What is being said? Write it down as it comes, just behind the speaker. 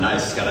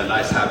a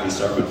nice happy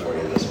sermon for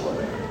you this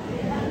morning.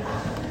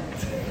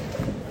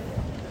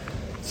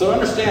 So to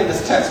understand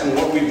this text and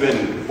what we've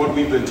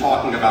been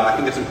talking about, I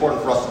think it's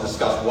important for us to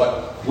discuss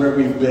where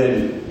we've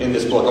been in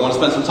this book. I want to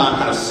spend some time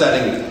kind of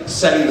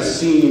setting the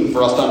scene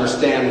for us to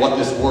understand what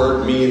this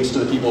word means to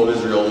the people of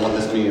Israel and what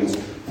this means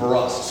for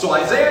us. So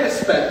Isaiah has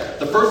spent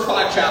the first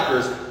 5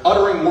 chapters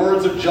uttering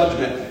words of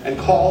judgment and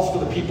calls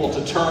for the people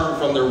to turn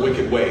from their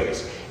wicked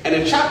ways. And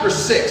in chapter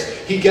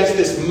 6, he gets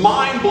this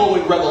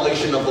mind-blowing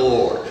revelation of the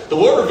Lord. The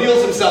Lord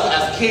reveals himself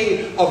as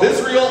King of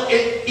Israel,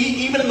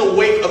 even in the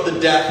wake of the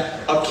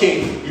death of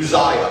King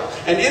Uzziah.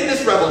 And in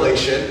this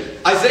revelation,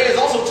 Isaiah is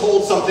also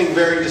told something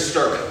very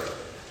disturbing.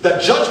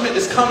 That judgment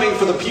is coming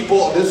for the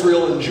people of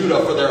Israel and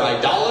Judah for their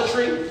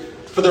idolatry,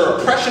 for their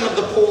oppression of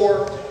the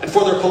poor, and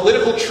for their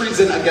political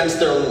treason against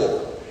their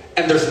Lord.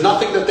 And there's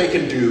nothing that they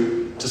can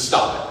do to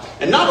stop it.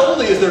 And not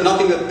only is there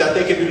nothing that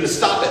they can do to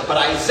stop it, but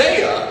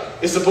Isaiah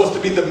is supposed to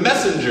be the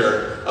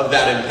messenger of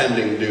that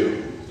impending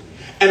doom.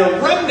 And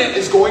a remnant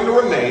is going to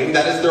remain,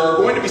 that is, there are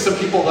going to be some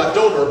people left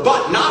over,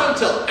 but not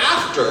until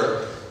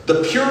after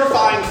the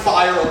purifying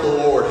fire of the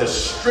Lord has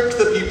stripped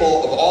the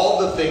people of all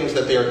the things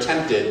that they are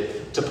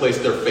tempted to place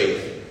their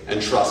faith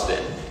and trust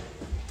in.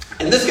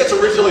 And this gets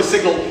originally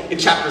signaled in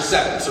chapter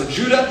 7. So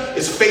Judah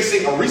is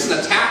facing a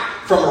recent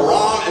attack from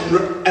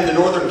Aram and the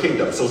northern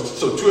kingdom,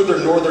 so 2 of their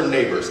northern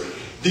neighbors.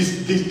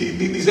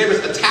 These neighbors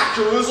attack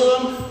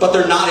Jerusalem, but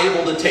they're not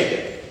able to take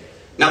it.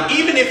 Now,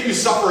 even if you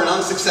suffer an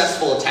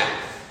unsuccessful attack,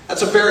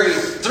 that's a very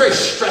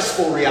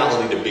stressful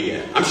reality to be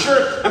in. I'm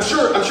sure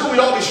we'd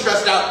all be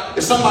stressed out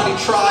if somebody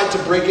tried to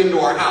break into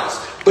our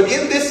house. But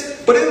in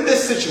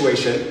this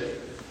situation,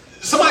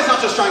 somebody's not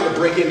just trying to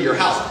break into your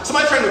house.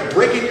 Somebody's trying to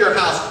break into your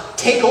house,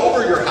 take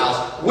over your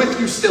house with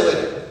you still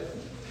in it.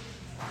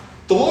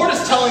 The Lord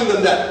is telling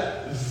them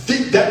that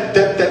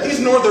these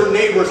northern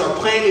neighbors are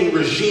planning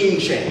regime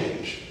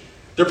change.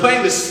 They're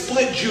planning to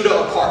split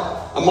Judah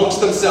apart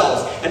amongst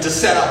themselves and to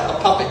set up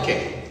a puppet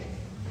king.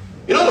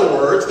 In other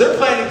words, they're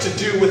planning to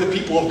do with the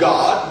people of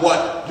God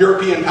what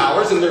European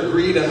powers in their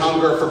greed and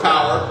hunger for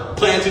power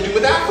planned to do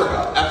with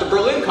Africa at the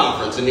Berlin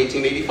Conference in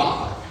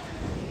 1885.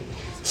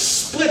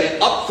 Split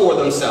it up for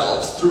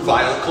themselves through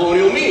violent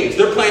colonial means.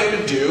 They're planning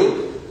to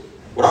do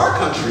what our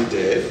country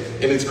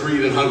did in its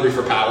greed and hungry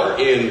for power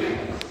in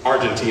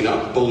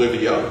Argentina,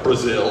 Bolivia,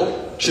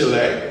 Brazil,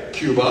 Chile,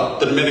 Cuba,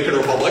 the Dominican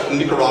Republic,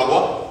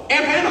 Nicaragua,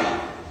 and Panama.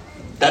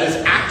 That is,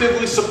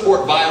 actively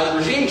support violent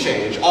regime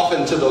change,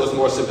 often to those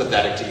more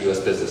sympathetic to U.S.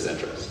 business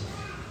interests.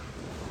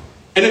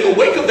 And in the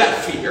wake of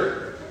that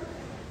fear,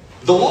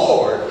 the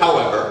Lord,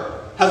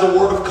 however, has a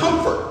word of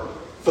comfort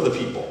for the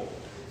people.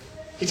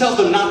 He tells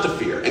them not to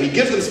fear, and he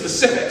gives them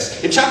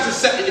specifics. In chapter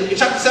 7,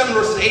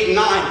 verses 8 and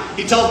 9,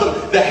 he tells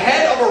them the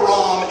head of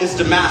Aram is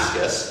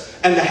Damascus,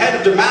 and the head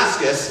of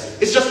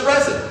Damascus is just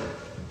Rezin.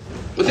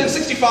 Within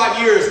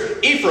 65 years,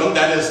 Ephraim,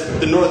 that is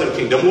the northern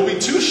kingdom, will be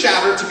too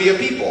shattered to be a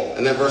people.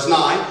 And then verse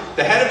 9,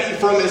 the head of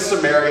Ephraim is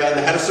Samaria, and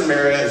the head of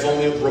Samaria is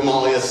only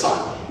Remaliah's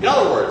son. In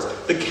other words,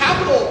 the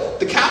capital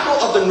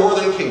of the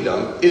northern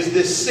kingdom is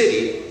this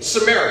city,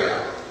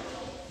 Samaria.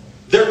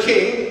 Their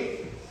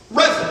king,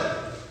 Rezin.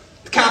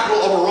 The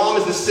capital of Aram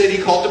is the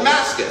city called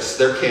Damascus.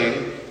 Their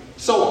king,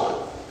 so on.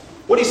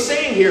 What he's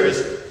saying here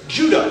is,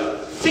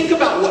 Judah, think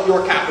about what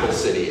your capital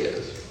city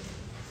is.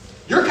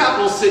 Your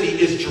capital city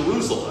is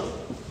Jerusalem.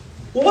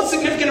 Well, what's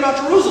significant about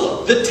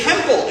Jerusalem? The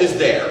temple is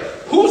there.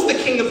 Who's the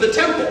king of the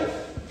temple?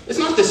 It's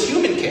not this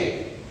human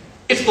king.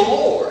 It's the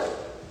Lord.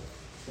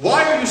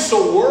 Why are you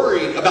so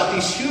worried about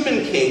these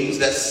human kings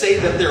that say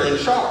that they're in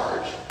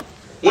charge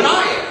when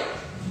I am?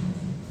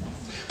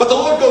 But the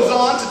Lord goes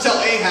on to tell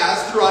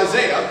Ahaz through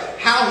Isaiah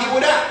how he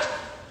would act.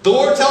 The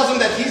Lord tells him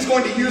that he's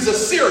going to use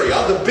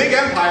Assyria, the big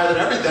empire that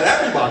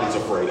everybody's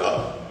afraid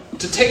of,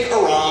 to take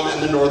Aram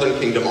and the northern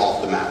kingdom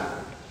off the map.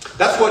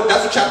 That's what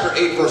chapter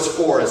 8, verse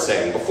 4 is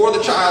saying. Before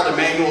the child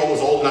Emmanuel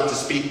was old enough to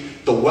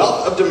speak, the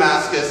wealth of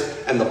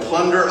Damascus and the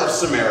plunder of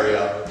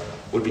Samaria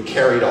would be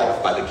carried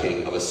off by the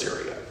king of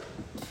Assyria.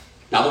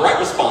 Now, the right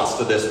response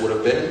to this would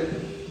have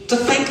been to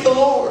thank the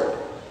Lord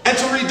and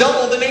to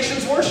redouble the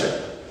nation's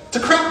worship, to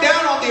crack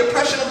down on the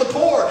oppression of the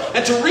poor,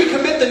 and to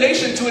recommit the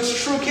nation to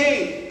its true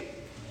king.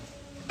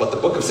 But the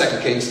book of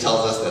 2 Kings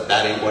tells us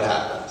that ain't what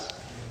happens.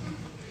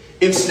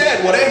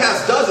 Instead, what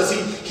Ahaz does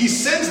is he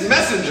sends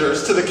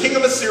messengers to the king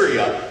of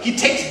Assyria. He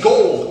takes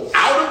gold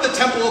out of the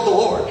temple of the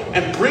Lord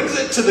and brings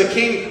it to the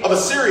king of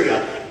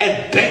Assyria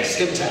and begs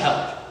him to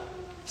help.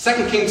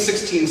 2 Kings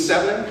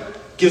 16:7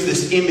 gives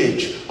this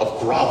image of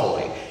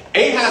groveling.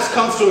 Ahaz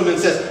comes to him and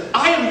says,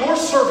 I am your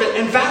servant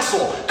and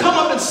vassal. Come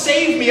up and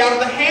save me out of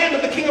the hand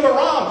of the king of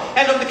Aram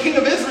and of the king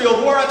of Israel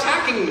who are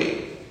attacking me.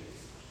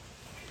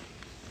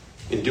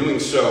 In doing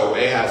so,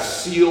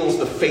 Ahaz seals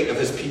the fate of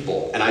his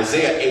people, and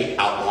Isaiah 8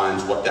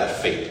 outlines what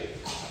that fate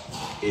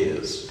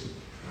is.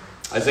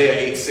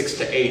 Isaiah 8,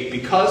 6-8,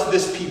 because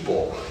this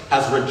people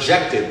has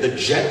rejected the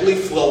gently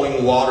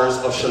flowing waters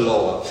of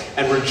Shiloah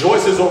and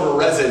rejoices over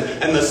Rezin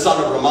and the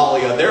son of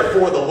Remaliah,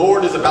 therefore the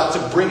Lord is about to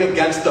bring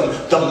against them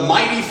the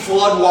mighty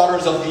flood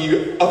waters of the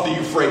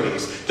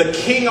Euphrates, the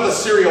king of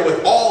Assyria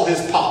with all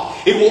his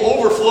pomp. It will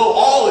overflow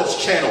all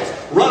its channels,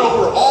 run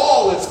over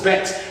all its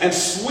banks, and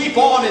sweep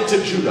on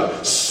into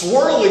Judah,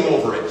 swirling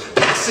over it,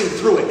 passing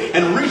through it,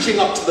 and reaching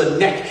up to the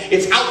neck.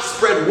 Its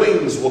outspread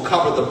wings will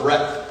cover the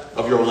breadth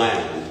of your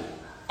land,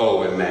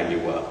 O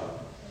Emmanuel.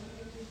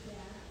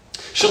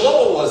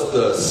 Shiloah was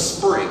the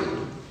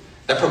spring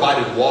that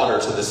provided water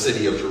to the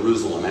city of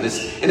Jerusalem, and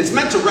it's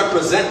meant to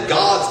represent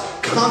God's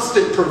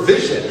constant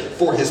provision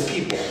for his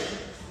people.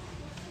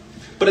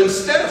 But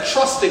instead of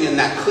trusting in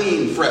that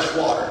clean, fresh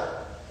water,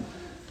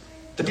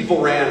 the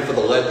people ran for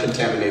the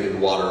lead-contaminated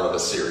water of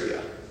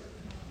Assyria.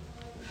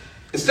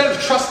 Instead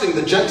of trusting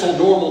the gentle,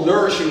 normal,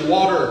 nourishing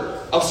water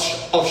of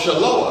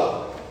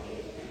Shiloah,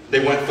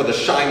 they went for the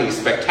shiny,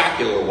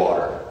 spectacular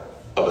water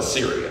of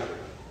Assyria.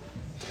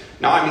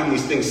 Now, I mean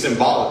these things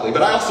symbolically,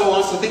 but I also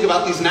want us to think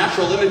about these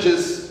natural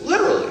images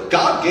literally.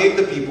 God gave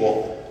the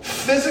people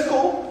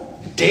physical,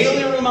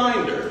 daily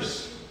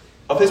reminders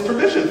of his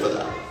provision for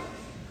them.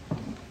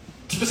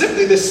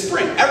 Specifically this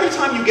spring. Every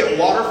time you get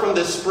water from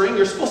this spring,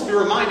 you're supposed to be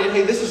reminded,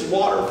 hey, this is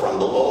water from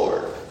the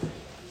Lord.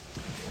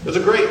 There's a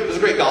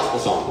great gospel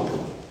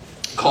song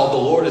called "The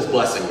Lord is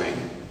Blessing Me"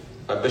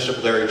 by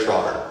Bishop Larry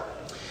Trotter.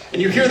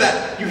 And you hear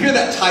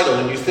that title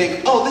and you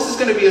think, oh, this is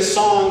going to be a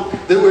song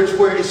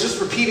where it's just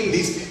repeating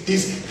these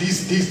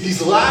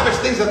lavish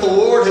things that the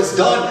Lord has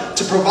done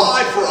to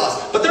provide for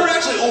us. But there are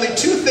actually only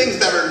two things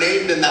that are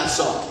named in that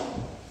song.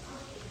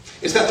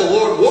 It's that the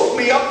Lord woke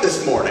me up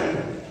this morning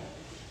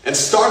and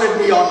started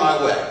me on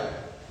my way.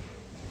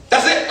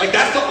 That's it. Like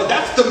that's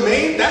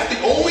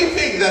the only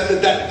thing that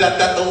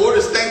the Lord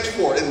is thanked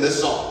for in this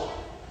song.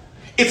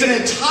 It's an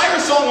entire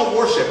song of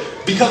worship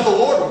because the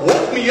Lord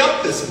woke me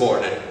up this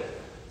morning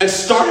and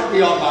started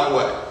me on my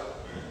way.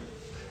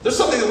 There's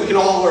something that we can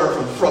all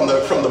learn from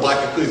the Black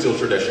ecclesial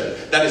tradition.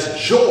 That is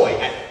joy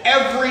at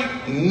every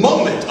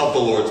moment of the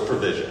Lord's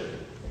provision.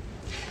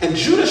 And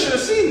Judah should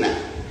have seen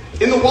that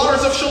in the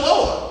waters of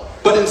Shiloah.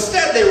 But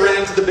instead they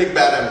ran to the big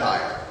bad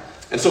empire.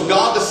 And so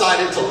God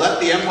decided to let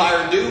the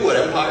empire do what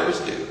empires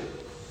do.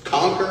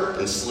 Conquer,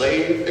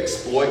 enslave,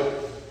 exploit,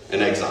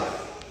 and exile.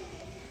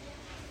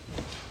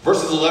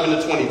 Verses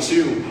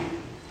 11-22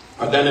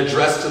 are then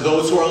addressed to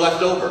those who are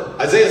left over.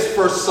 Isaiah's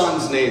first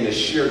son's name is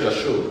Shir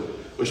Jashub,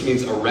 which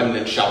means a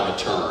remnant shall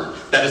return.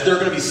 That is, there are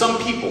going to be some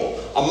people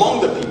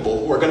among the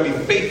people who are going to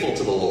be faithful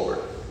to the Lord.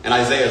 And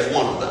Isaiah is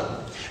one of them.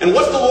 And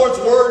what's the Lord's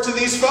word to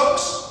these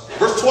folks?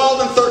 Verse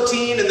 12 and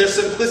 13, in their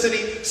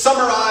simplicity,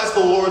 summarize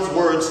the Lord's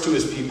words to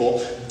his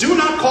people. Do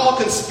not call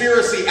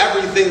conspiracy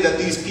everything that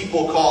these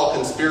people call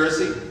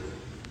conspiracy.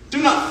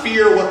 Do not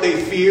fear what they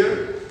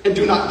fear, and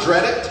do not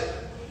dread it.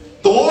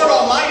 The Lord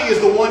Almighty is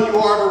the one you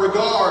are to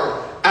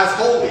regard as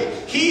holy.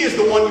 He is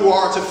the one you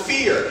are to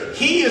fear.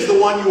 He is the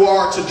one you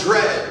are to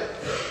dread.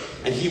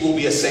 And he will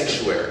be a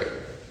sanctuary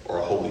or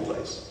a holy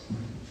place.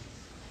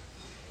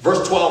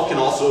 Verse 12 can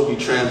also be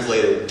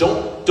translated,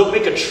 don't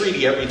make a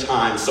treaty every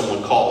time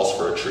someone calls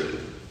for a treaty.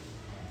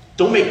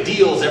 Don't make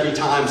deals every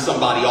time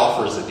somebody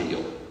offers a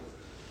deal.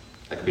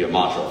 That could be a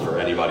mantra for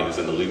anybody who's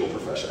in the legal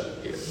profession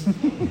here.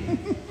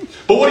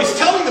 But what he's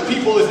telling the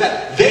people is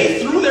that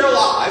they, through their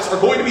lives, are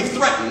going to be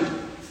threatened,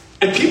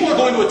 and people are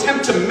going to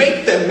attempt to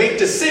make them make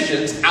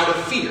decisions out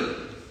of fear.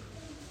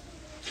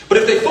 But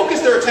if they focus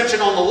their attention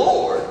on the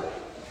Lord,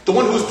 the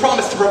one who has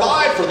promised to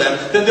provide for them,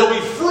 then they'll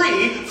be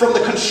free from the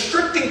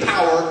constricting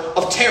power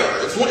of terror.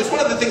 It's one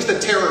of the things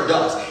that terror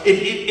does.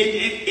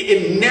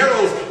 It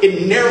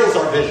narrows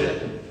our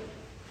vision.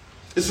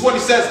 This is what he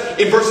says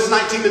in verses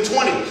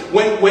 19-20.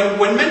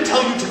 When men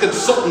tell you to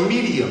consult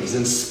mediums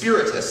and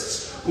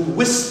spiritists who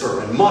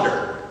whisper and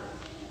mutter,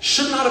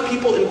 should not a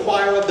people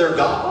inquire of their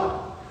God?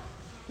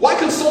 Why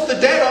consult the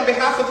dead on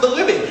behalf of the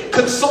living?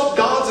 Consult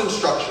God's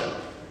instruction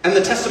and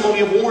the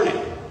testimony of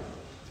warning.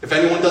 If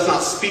anyone does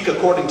not speak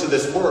according to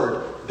this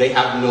word, they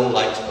have no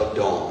light of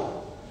dawn.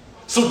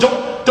 So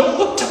don't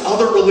look to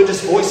other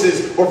religious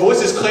voices or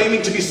voices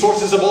claiming to be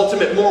sources of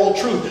ultimate moral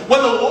truth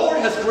when the Lord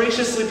has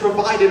graciously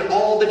provided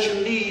all that you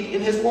need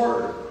in his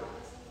word.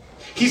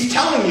 He's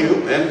telling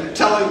you and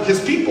telling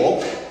his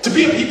people to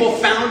be a people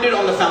founded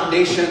on the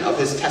foundation of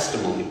his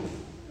testimony.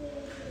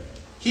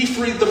 He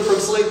freed them from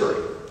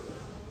slavery.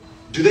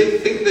 Do they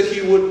think that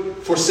he would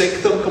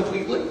forsake them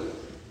completely?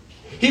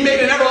 He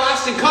made an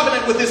everlasting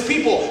covenant with his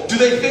people. Do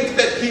they think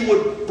that he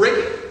would break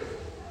it?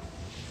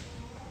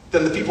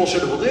 Then the people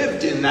should have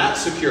lived in that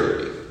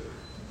security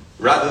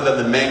rather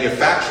than the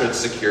manufactured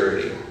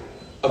security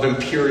of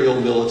imperial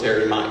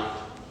military might.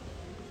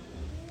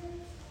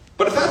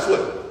 But if that's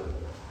what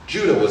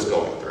Judah was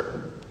going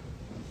through,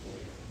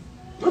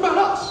 what about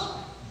us?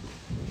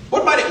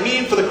 What might it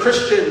mean for the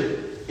Christian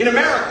in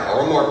America,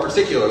 or more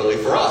particularly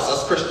for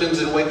us Christians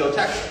in Waco,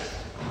 Texas?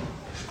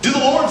 Do the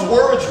Lord's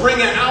words ring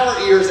in our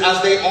ears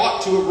as they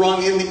ought to have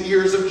rung in the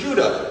ears of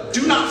Judah?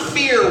 Do not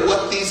fear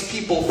what these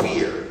people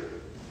fear.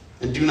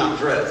 and do not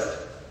dread it.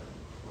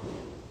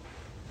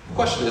 The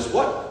question is,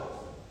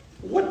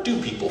 what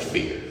do people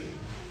fear?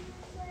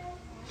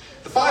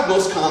 The 5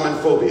 most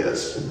common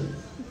phobias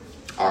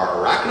are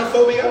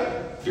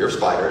arachnophobia, fear of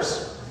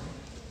spiders,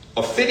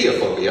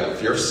 ophidiophobia,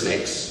 fear of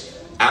snakes,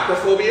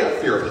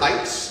 acrophobia, fear of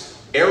heights,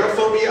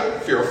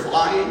 aerophobia, fear of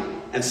flying,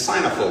 and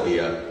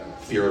cynophobia,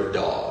 fear of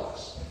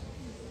dogs.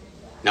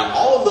 Now,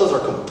 all of those are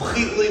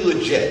completely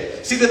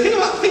legit. See, the thing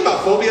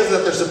about phobias is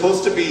that they're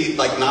supposed to be,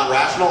 like, not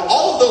rational.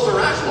 All of those are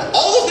rational.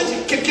 All of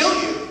them can kill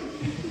you.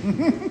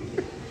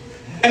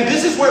 And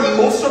this is where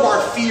most of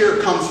our fear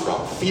comes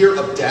from. Fear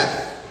of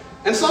death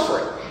and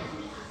suffering.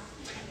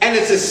 And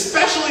it's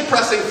especially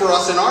pressing for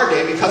us in our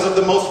day because of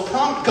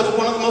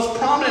one of the most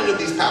prominent of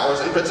these powers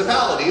and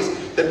principalities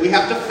that we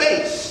have to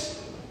face.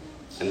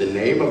 And the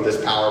name of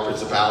this power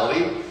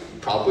principality, you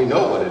probably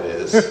know what it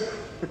is.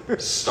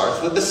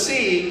 Starts with a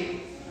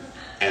C,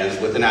 ends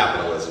with an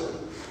capitalism.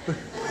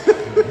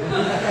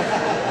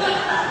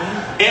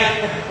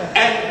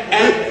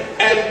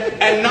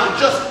 And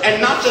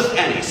not just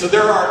any. So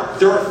there are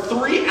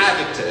 3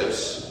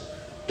 adjectives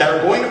that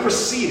are going to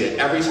precede it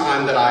every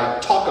time that I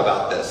talk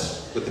about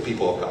this with the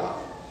people of God.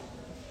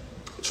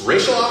 It's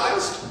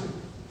racialized.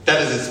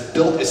 That is, it's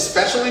built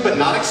especially but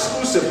not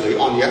exclusively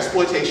on the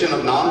exploitation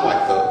of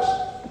non-white folks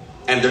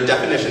and their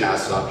definition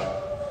as such.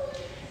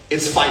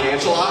 It's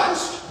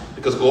financialized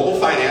because global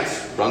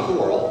finance runs the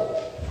world.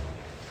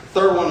 The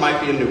third one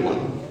might be a new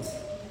one.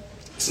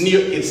 It's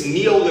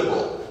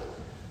neoliberal.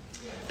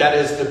 That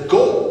is, the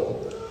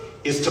goal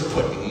is to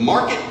put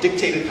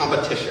market-dictated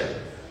competition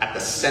at the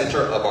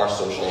center of our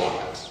social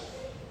lives.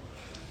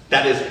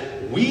 That is,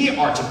 we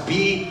are to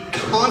be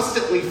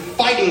constantly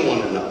fighting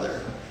one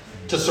another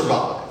to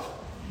survive.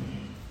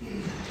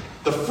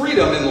 The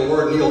freedom in the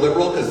word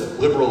neoliberal, because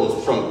liberal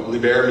is from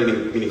liber,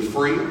 meaning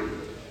free,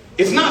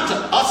 it's not to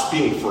us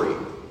being free.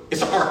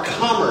 It's to our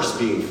commerce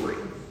being free.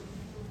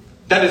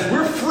 That is,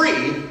 we're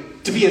free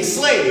to be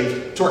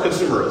enslaved to our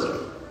consumerism.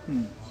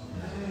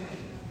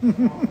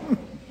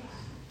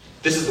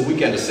 This is the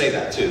weekend to say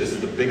that, too. This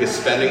is the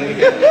biggest spending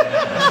weekend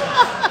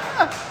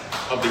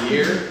of the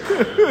year.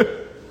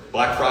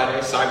 Black Friday,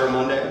 Cyber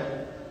Monday.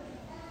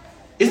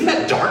 Isn't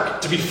that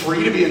dark, to be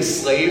free to be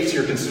enslaved to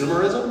your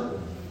consumerism?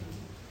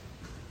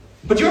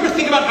 But do you ever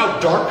think about how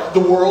dark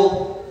the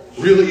world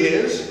really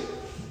is?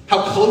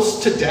 How close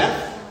to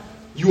death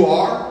you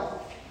are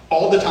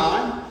all the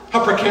time?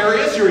 How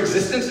precarious your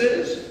existence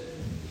is?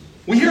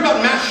 We hear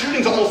about mass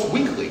shootings almost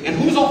weekly, and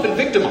who's often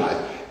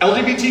victimized?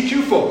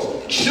 LGBTQ folks,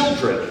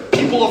 children,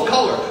 people of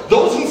color,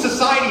 those whom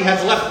society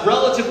has left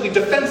relatively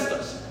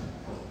defenseless.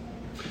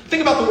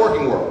 Think about the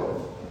working world.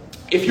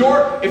 If you're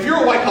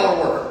a white-collar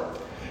worker,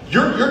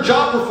 your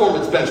job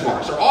performance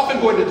benchmarks are often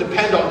going to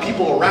depend on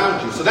people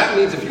around you. So that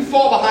means if you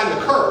fall behind the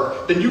curve,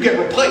 then you get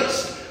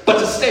replaced. But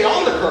to stay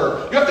on the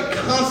curve, you have to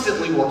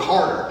constantly work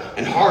harder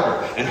and harder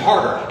and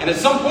harder. And at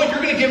some point,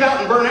 you're going to give out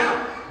and burn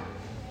out.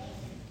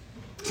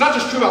 It's not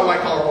just true about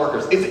white-collar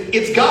workers.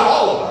 It's got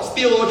all of us.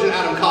 Theologian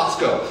Adam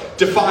Kotsko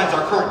defines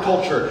our current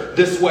culture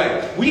this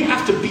way. We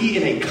have to be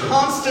in a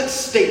constant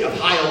state of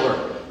high alert,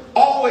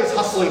 always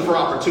hustling for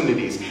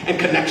opportunities and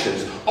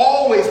connections,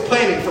 always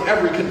planning for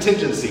every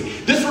contingency.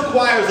 This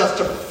requires us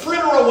to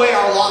fritter away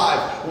our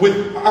life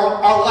with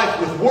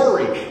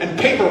worry and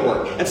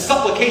paperwork and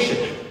supplication,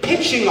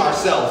 pitching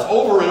ourselves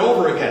over and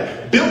over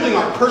again, building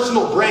our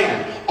personal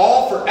brand,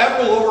 all for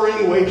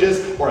ever-lowering wages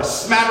or a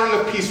smattering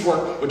of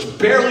piecework, which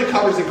barely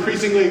covers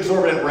increasingly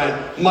exorbitant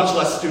rent, much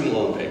less student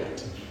loan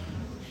payment.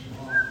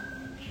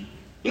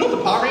 You know what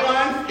the poverty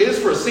line is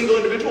for a single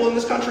individual in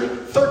this country?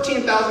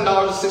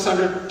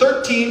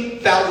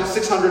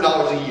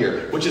 $13,600 a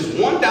year, which is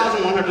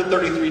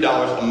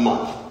 $1,133 a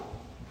month.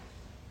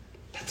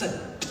 That's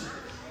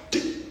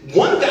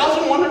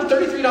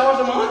 $1,133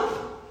 a month?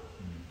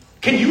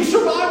 Can you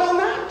survive on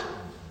that?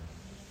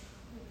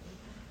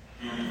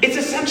 It's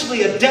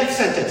essentially a death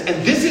sentence,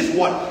 and this is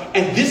what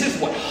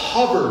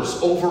hovers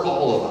over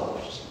all of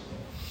us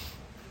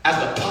as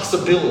the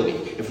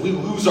possibility. If we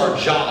lose our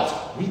jobs,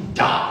 we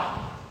die.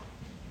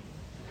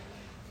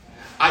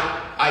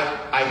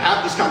 I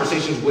have these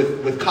conversations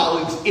with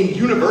colleagues in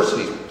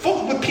universities,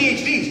 folks with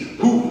PhDs,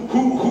 who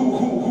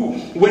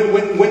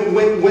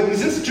when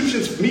these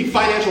institutions meet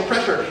financial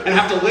pressure and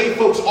have to lay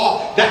folks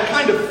off, that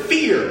kind of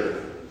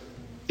fear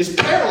is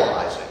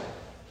paralyzing.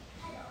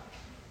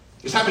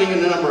 It's happening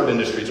in a number of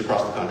industries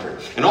across the country.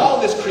 And all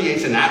of this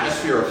creates an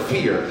atmosphere of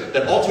fear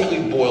that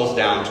ultimately boils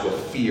down to a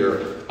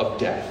fear of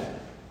death.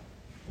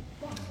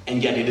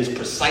 And yet it is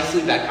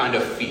precisely that kind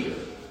of fear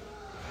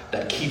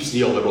that keeps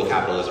neoliberal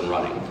capitalism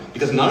running.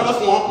 Because none of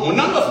us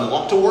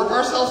want to work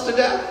ourselves to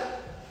death,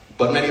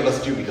 but many of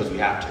us do because we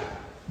have to.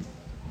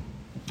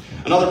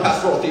 Another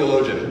pastoral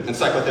theologian and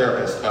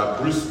psychotherapist,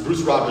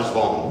 Bruce Rogers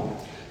Vaughan,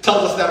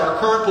 tells us that our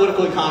current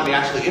political economy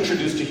actually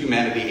introduced to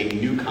humanity a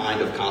new kind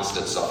of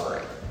constant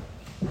suffering.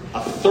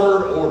 A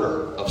third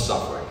order of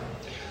suffering.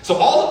 So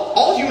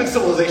all human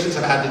civilizations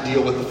have had to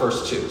deal with the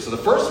first two. So the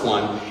first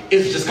one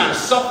is just kind of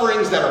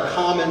sufferings that are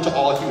common to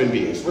all human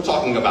beings. We're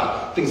talking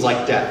about things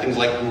like death, things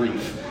like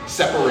grief,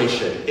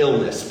 separation,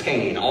 illness,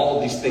 pain, all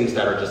of these things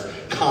that are just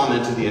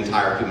common to the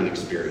entire human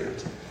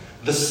experience.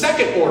 The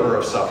second order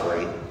of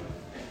suffering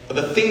are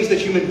the things that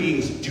human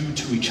beings do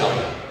to each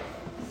other.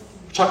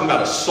 We're talking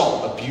about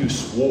assault,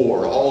 abuse,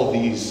 war, all of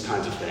these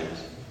kinds of things.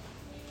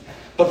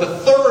 But the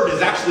third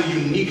is actually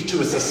unique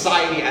to a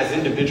society as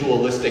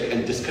individualistic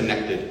and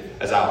disconnected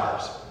as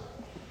ours.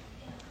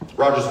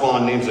 Rogers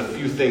Vaughan names a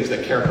few things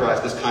that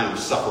characterize this kind of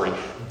suffering.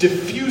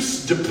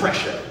 Diffuse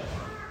depression,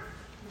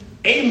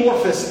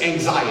 amorphous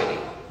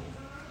anxiety,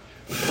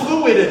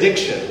 fluid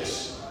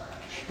addictions,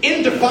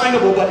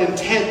 indefinable but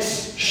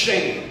intense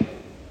shame.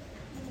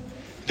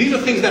 These are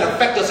things that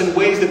affect us in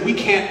ways that we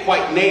can't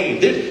quite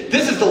name.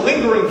 This is the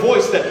lingering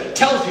voice that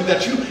tells you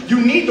that you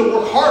need to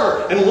work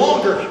harder and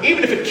longer,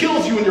 even if it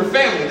kills you and your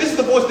family. This is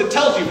the voice that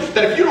tells you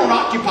that if you don't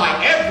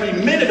occupy every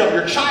minute of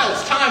your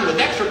child's time with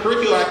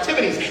extracurricular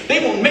activities,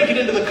 they won't make it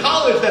into the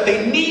college that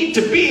they need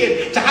to be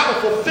in to have a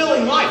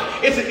fulfilling life.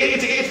 It's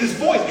this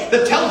voice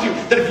that tells you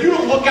that if you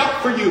don't look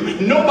out for you,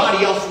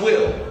 nobody else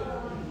will.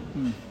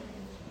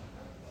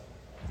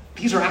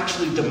 These are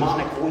actually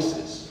demonic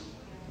voices.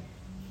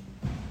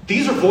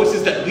 These are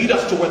voices that lead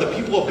us to where the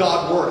people of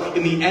God were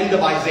in the end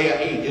of Isaiah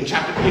 8,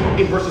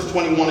 in verses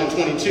 21 and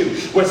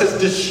 22, where it says,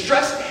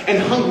 distressed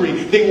and hungry,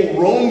 they will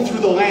roam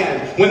through the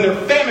land. When they're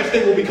famished,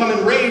 they will become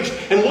enraged,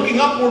 and looking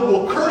upward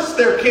will curse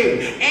their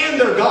king and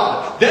their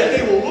God. Then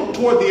they will look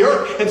toward the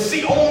earth and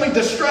see only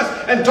distress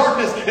and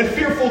darkness and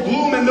fearful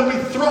gloom, and they'll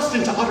be thrust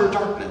into utter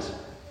darkness.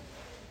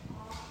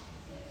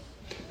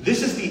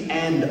 This is the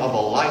end of a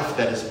life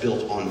that is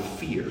built on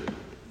fear.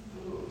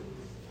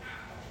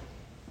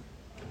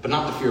 But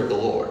not the fear of the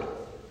Lord.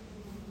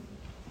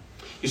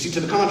 You see, to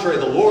the contrary,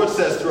 the Lord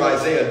says through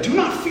Isaiah, do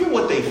not fear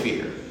what they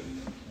fear,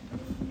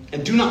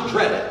 and do not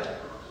dread it.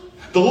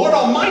 The Lord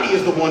Almighty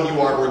is the one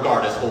you are to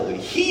regard as holy.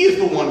 He is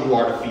the one you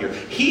are to fear.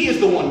 He is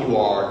the one you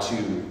are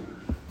to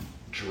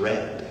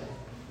dread.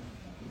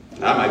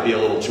 That might be a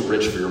little too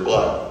rich for your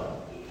blood.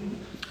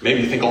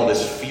 Maybe you think all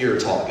this fear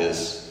talk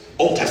is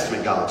Old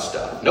Testament God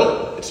stuff.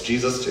 Nope, it's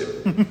Jesus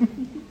too.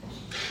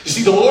 You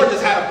see, the Lord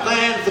has had a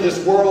plan for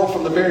this world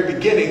from the very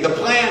beginning. The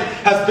plan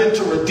has been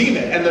to redeem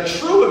it. And the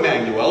true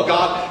Emmanuel,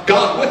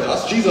 God with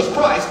us, Jesus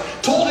Christ,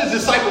 told his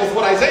disciples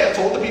what Isaiah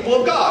told the people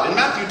of God. In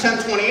Matthew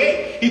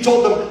 10:28, he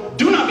told them,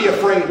 do not be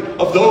afraid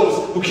of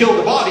those who kill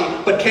the body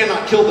but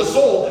cannot kill the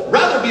soul.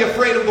 Rather be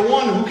afraid of the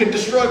one who can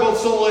destroy both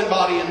soul and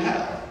body in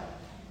hell.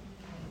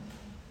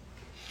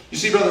 You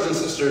see, brothers and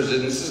sisters,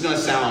 and this is going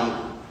to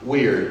sound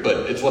weird,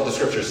 but it's what the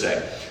scriptures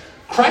say.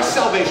 Christ's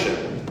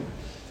salvation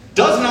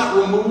does not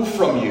remove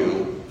from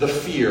you the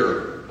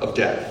fear of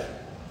death.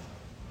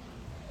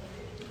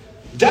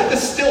 Death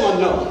is still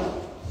unknown.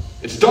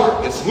 It's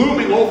dark. It's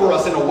looming over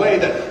us in a way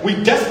that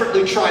we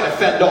desperately try to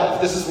fend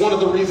off. This is one of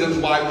the reasons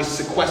why we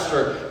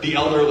sequester the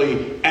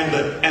elderly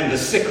and the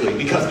sickly,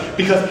 because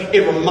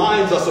it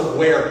reminds us of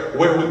where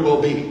we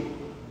will be.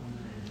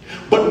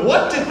 But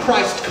what did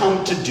Christ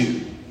come to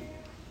do?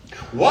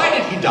 Why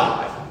did he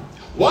die?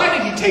 Why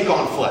did he take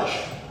on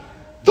flesh?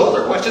 Those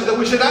are questions that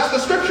we should ask the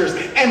scriptures.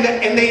 And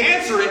they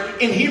answer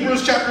it in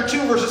Hebrews chapter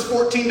 2, verses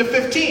 14 to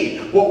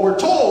 15. What we're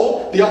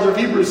told, the author of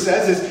Hebrews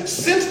says, is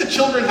since the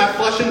children have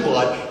flesh and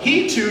blood,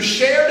 he too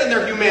shared in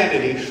their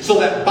humanity,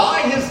 so that by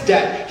his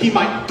death he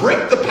might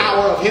break the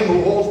power of him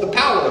who holds the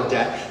power of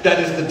death, that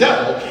is the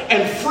devil,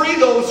 and free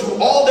those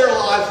who all their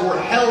lives were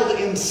held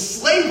in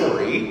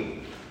slavery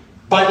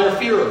by their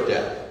fear of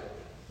death.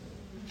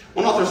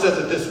 One author says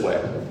it this way: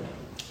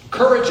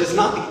 courage is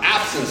not the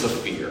absence of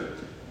fear.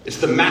 It's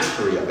the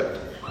mastery of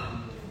it.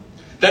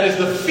 That is,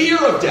 the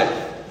fear of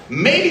death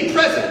may be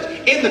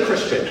present in the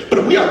Christian,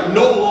 but we are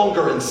no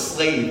longer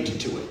enslaved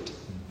to it.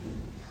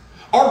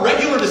 Our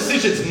regular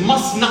decisions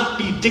must not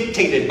be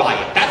dictated by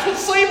it. That's what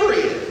slavery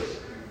is.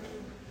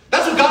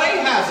 That's what got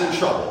Ahaz in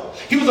trouble.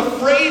 He was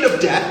afraid of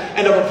death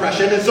and of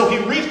oppression, and so he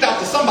reached out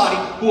to somebody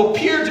who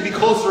appeared to be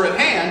closer at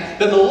hand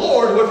than the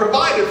Lord who had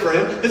provided for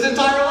him his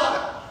entire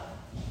life.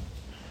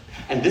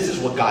 And this is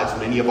what guides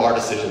many of our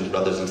decisions,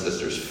 brothers and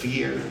sisters: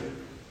 fear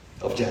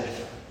of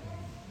death.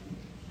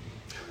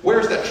 Where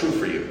is that true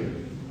for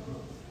you?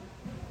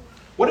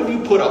 What have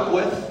you put up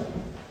with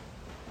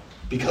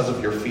because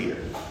of your fear?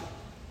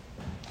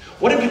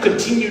 What have you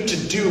continued to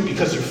do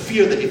because you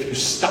fear that if you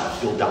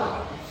stop, you'll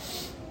die?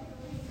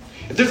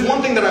 If there's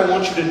one thing that I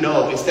want you to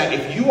know, it's that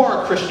if you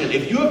are a Christian,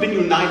 if you have been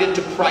united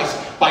to Christ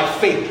by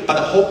faith, by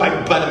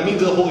the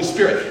means of the Holy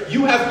Spirit,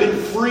 you have been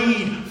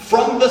freed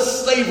from the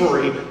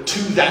slavery to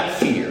that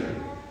fear.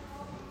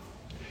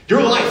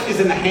 Your life is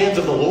in the hands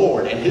of the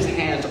Lord, and his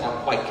hands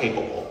are quite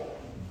capable.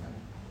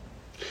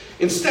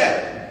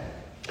 Instead,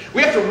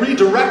 we have to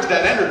redirect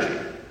that energy.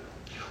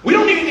 We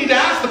don't even need to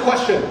ask the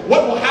question,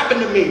 what will happen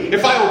to me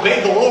if I obey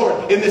the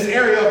Lord in this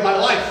area of my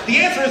life? The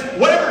answer is,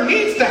 whatever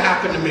needs to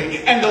happen to me,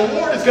 and the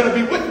Lord is going to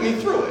be with me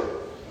through it.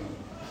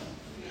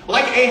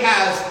 Like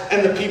Ahaz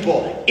and the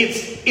people,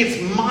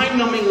 it's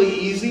mind-numbingly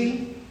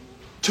easy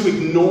to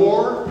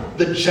ignore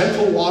the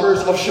gentle waters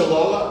of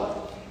Shiloah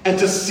and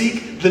to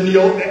seek the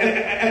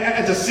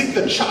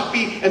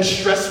choppy and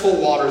stressful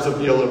waters of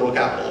neoliberal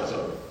capitalism.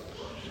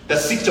 that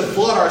seek to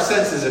flood our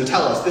senses and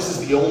tell us this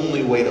is the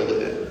only way to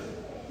live.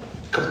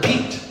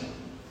 Compete.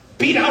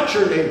 Beat out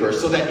your neighbor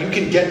so that you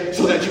can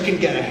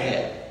get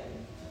ahead.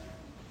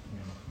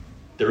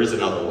 There is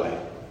another way.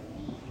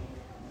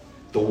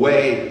 The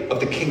way of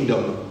the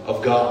kingdom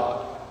of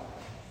God.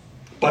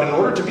 But in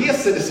order to be a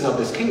citizen of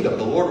this kingdom,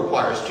 the Lord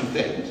requires two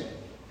things.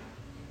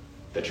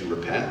 That you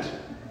repent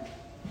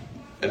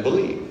and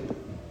believe.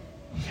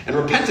 And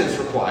repentance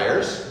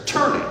requires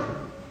turning.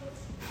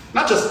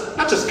 Not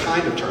just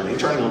kind of turning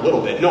a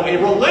little bit. No, a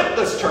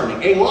relentless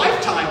turning, a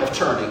lifetime of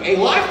turning,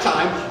 a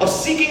lifetime of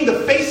seeking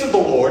the face of the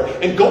Lord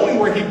and going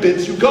where he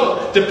bids you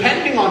go,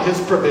 depending on his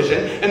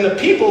provision and the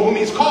people whom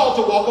he's called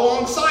to walk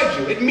alongside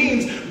you. It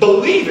means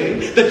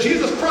believing that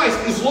Jesus Christ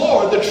is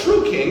Lord, the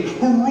true King,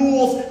 who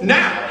rules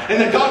now, and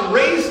that God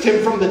raised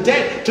him from the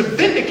dead to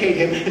vindicate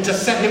him and to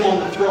set him on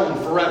the throne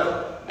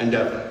forever and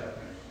ever.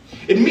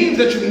 It means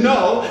that you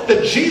know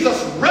that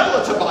Jesus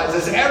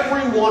relativizes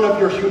every one of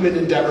your human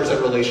endeavors and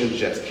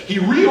relationships. He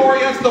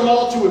reorients them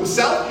all to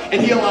himself,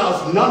 and he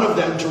allows none of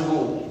them to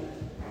rule.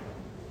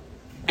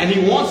 And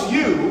he wants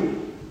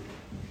you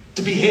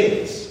to be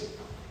his.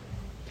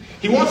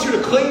 He wants you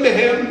to cling to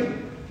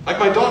him like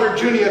my daughter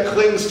Junia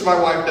clings to my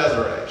wife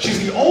Desiree.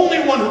 She's the only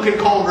one who can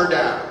calm her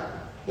down.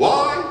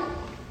 Why?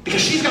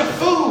 Because she's got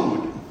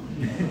food.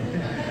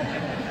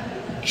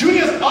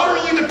 Junia's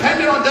utterly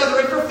dependent on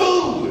Desiree for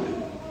food.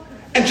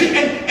 And she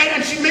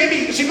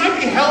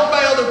might be held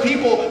by other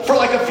people for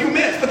like a few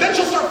minutes, but then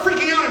she'll start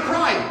freaking out and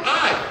crying.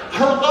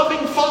 Her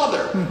loving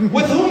father,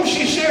 with whom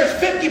she shares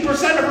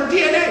 50% of her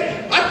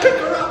DNA, I pick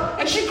her up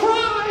and she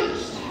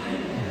cries.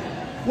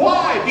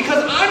 Why?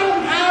 Because I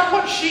don't have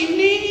what she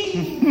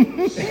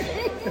needs.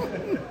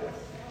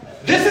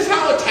 This is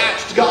how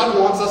attached God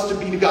wants us to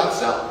be to God's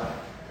self.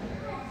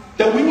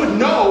 That we would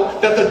know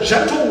that the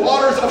gentle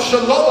waters of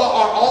Shiloah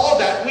are all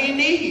that we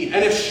need.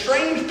 And if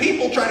strange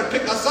people try to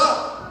pick us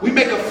up, we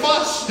make a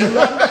fuss and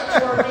run back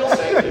to our real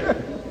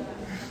Savior.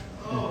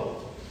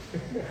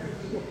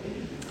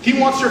 He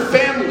wants your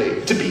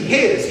family to be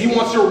his. He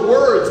wants your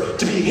words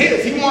to be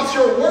his. He wants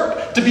your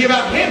work to be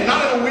about him.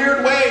 Not in a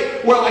weird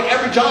way where like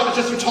every job is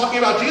just you talking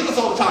about Jesus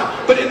all the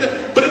time. But in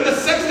the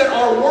sense that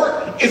our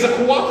work is a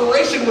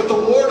cooperation with the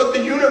Lord of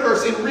the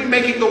universe in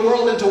remaking the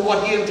world into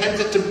what he intends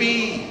it to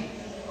be.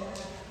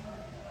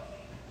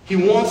 He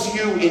wants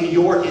you in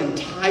your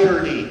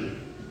entirety.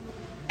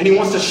 And he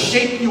wants to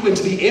shape you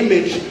into the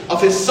image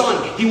of his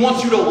son. He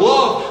wants you to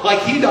love like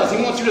he does.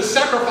 He wants you to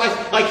sacrifice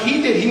like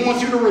he did. He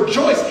wants you to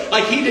rejoice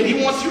like he did.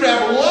 He wants you to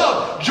have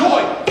love,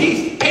 joy,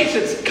 peace,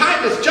 patience,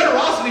 kindness,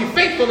 generosity,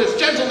 faithfulness,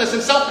 gentleness,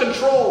 and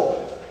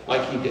self-control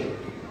like he did.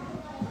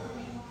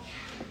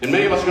 And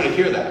many of us are going to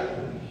hear that.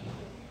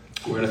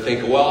 We're going to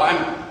think, well,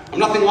 I'm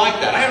nothing like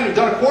that. I haven't even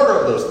done a quarter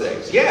of those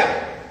things.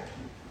 Yeah.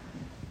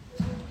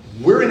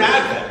 We're in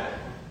Advent.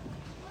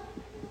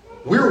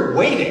 We're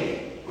waiting.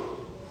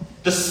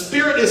 The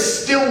Spirit is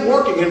still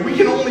working,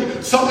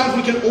 and sometimes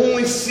we can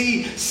only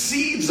see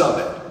seeds of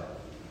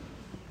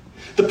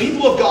it. The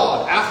people of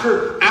God,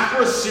 after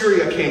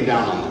Assyria came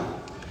down on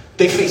them,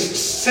 they faced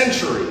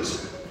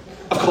centuries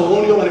of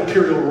colonial and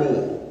imperial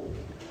rule.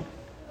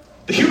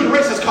 The human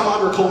race has come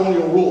under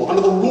colonial rule,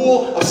 under the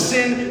rule of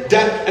sin,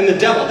 death, and the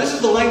devil. This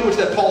is the language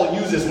that Paul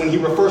uses when he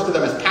refers to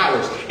them as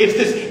powers. It's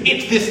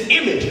this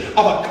image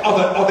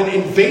of an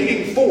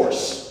invading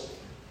force.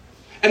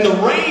 And the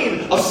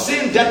reign of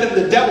sin, death, and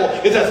the devil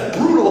is as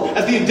brutal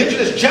as the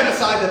indigenous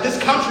genocide that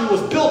this country was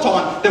built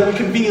on that we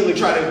conveniently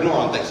try to ignore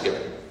on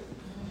Thanksgiving.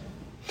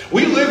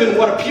 We live in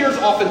what appears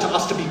often to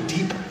us to be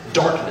deep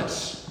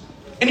darkness.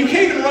 And you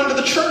can't even run to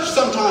the church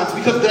sometimes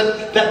because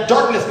that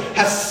darkness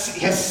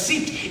has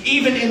seeped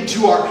even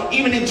into our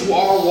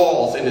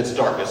walls in its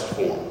darkest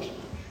forms.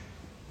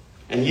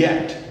 And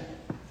yet,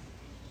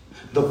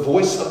 the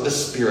voice of the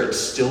Spirit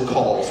still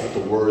calls with the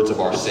words of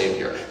our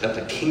Savior that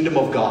the kingdom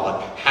of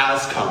God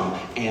has come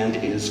and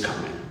is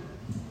coming.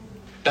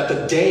 That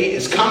the day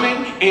is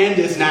coming and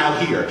is now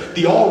here.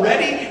 The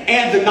already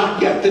and the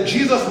not yet. That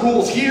Jesus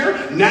rules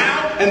here,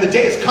 now, and the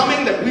day is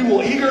coming that we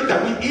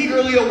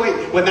eagerly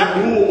await when that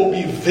rule will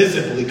be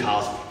visibly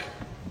cosmic.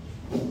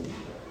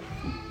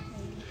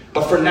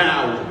 But for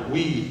now,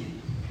 we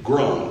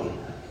groan.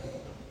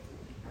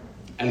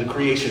 And the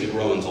creation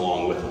groans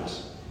along with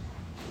us.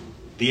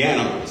 The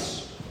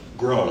animals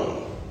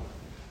groan.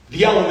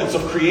 The elements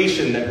of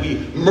creation that we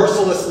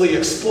mercilessly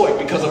exploit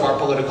because of our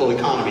political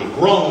economy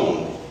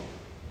groan.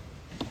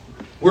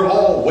 We're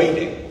all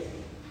waiting.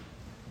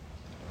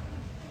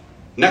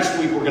 Next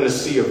week we're going to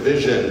see a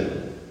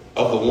vision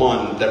of the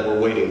one that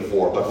we're waiting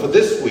for. But for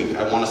this week,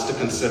 I want us to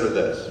consider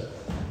this.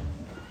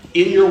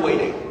 In your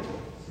waiting,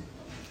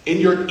 in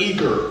your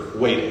eager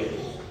waiting,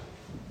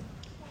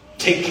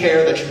 take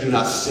care that you do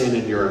not sin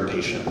in your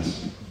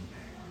impatience.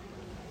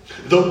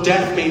 Though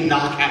death may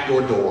knock at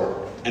your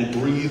door and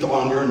breathe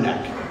on your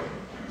neck,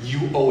 you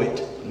owe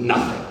it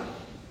nothing.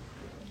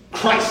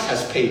 Christ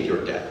has paid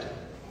your debt.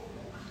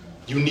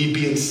 You need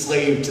be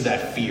enslaved to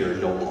that fear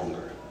no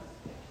longer.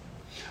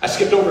 I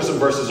skipped over some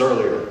verses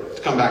earlier.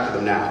 Let's come back to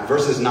them now.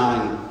 Verses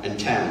 9 and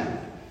 10.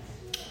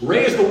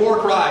 Raise the war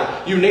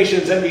cry, you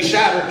nations, and be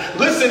shattered.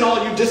 Listen,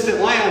 all you distant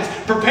lands.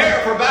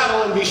 Prepare for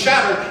battle and be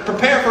shattered.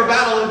 Prepare for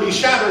battle and be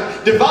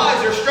shattered.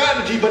 Devise your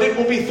strategy, but it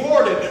will be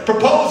thwarted.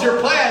 Propose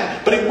your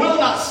plan, but it will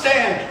not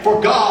stand,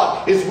 for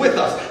God is with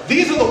us.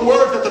 These are the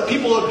words that the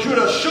people of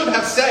Judah should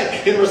have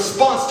said in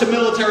response to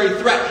military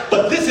threat.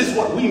 But this is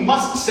what we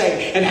must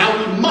say and how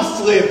we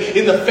must live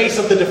in the face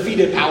of the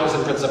defeated powers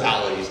and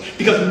principalities.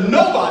 Because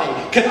nobody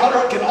can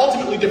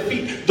ultimately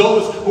defeat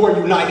those who are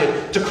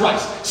united to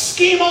Christ.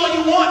 Scheme all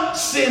you want,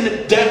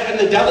 sin, death, and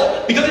the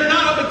devil, because you're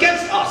not up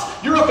against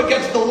us. You're up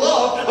against the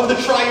love of the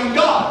triune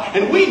God.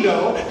 And we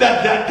know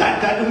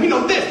that we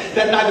know this,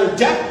 that neither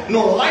death,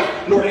 nor life,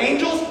 nor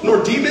angels,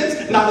 nor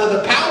demons,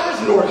 neither the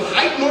powers, nor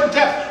height, nor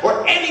depth,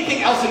 or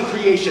anything else in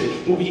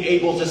creation will be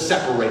able to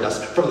separate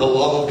us from the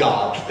love of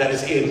God that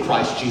is in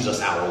Christ Jesus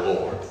our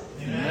Lord.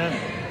 Amen.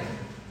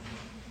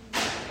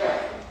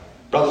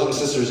 Brothers and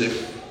sisters,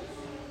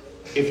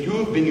 if you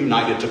have been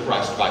united to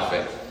Christ by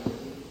faith,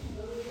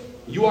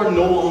 you are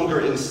no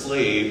longer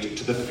enslaved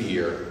to the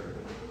fear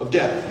of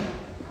death.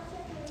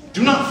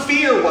 Do not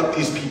fear what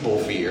these people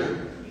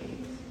fear,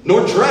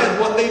 nor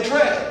dread what they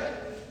dread.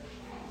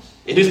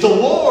 It is the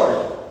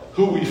Lord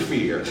who we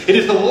fear. It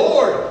is the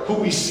Lord who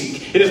we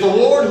seek. It is the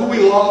Lord who we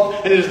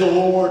love, and it is the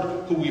Lord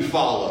who we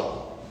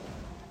follow.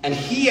 And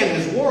He and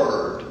His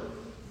word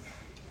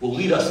will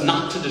lead us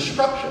not to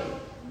destruction,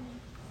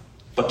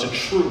 but to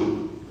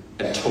true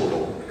and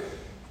total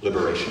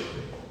liberation.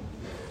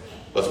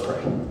 Let's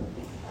pray.